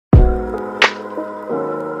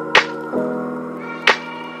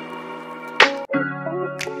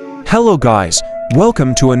Hello guys,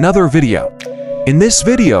 welcome to another video. In this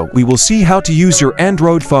video we will see how to use your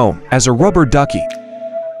Android phone as a rubber ducky.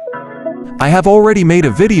 I have already made a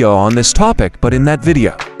video on this topic, but in that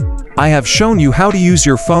video I have shown you how to use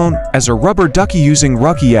your phone as a rubber ducky using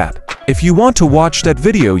Ducky app. If you want to watch that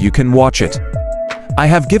video, you can watch it. I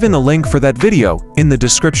have given a link for that video in the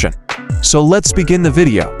description. So let's begin the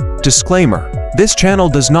video. Disclaimer: this channel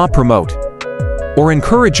does not promote or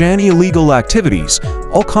encourage any illegal activities.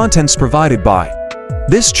 All contents provided by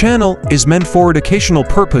this channel is meant for educational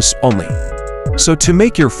purpose only. So to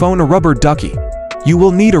make your phone a rubber ducky, you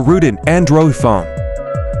will need a rooted Android phone.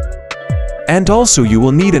 And also you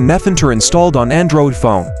will need a NetHunter installed on Android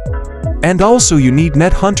phone. And also you need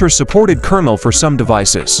NetHunter supported kernel for some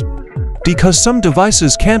devices, because some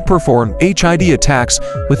devices can't perform HID attacks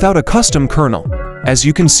without a custom kernel. As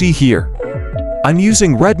you can see here, I'm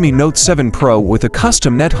using Redmi Note 7 Pro with a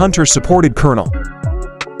custom NetHunter supported kernel.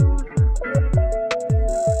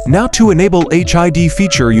 Now to enable HID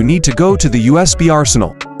feature, you need to go to the USB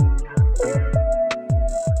arsenal.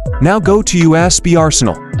 Now go to USB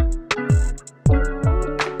arsenal.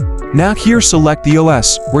 Now here select the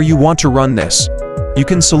OS where you want to run this. You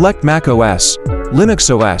can select Mac OS, Linux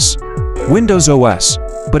OS, Windows OS,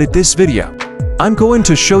 but at this video, I'm going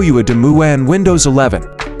to show you a demo on Windows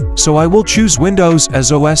 11. So I will choose Windows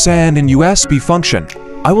as OS, and in USB function,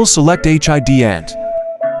 I will select HID and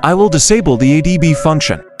I will disable the ADB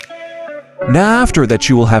function. Now after that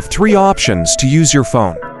you will have three options to use your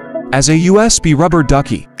phone as a USB rubber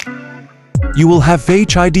ducky. You will have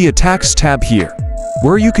HID attacks tab here,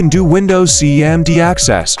 where you can do Windows CMD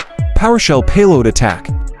access, PowerShell payload attack.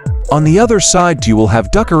 On the other side you will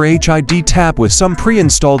have Ducker HID tab with some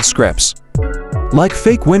pre-installed scripts, like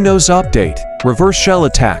fake Windows update, reverse shell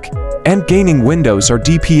attack, and gaining Windows or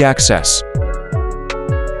DP access.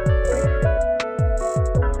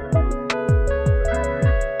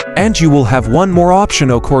 And you will have one more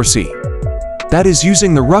option, of course, that is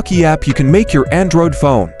using the Ducky app. You can make your Android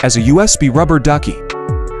phone as a USB rubber ducky.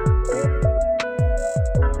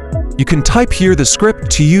 You can type here the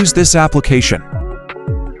script to use this application.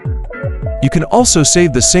 You can also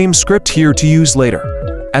save the same script here to use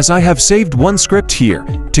later, as I have saved one script here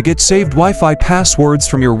to get saved Wi-Fi passwords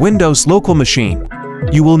from your Windows local machine.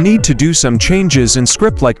 You will need to do some changes in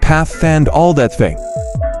script like path and all that thing.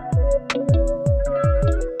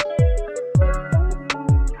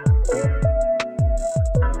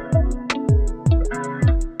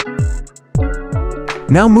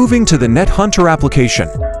 Now moving to the NetHunter application,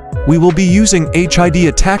 we will be using HID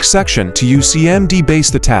attack section to use CMD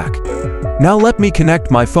based attack. Now let me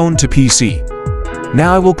connect my phone to PC.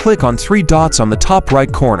 Now I will click on three dots on the top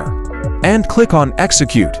right corner and click on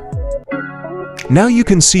execute. Now you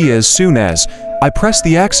can see as soon as I press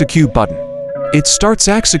the execute button, it starts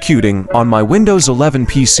executing on my Windows 11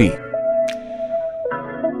 PC.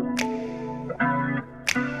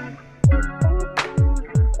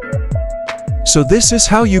 So this is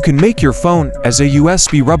how you can make your phone as a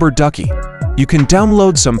USB rubber ducky. You can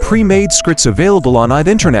download some pre-made scripts available on the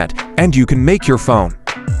internet, and you can make your phone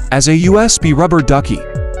as a USB rubber ducky.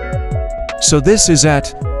 So this is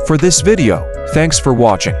it for this video. Thanks for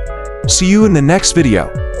watching. See you in the next video.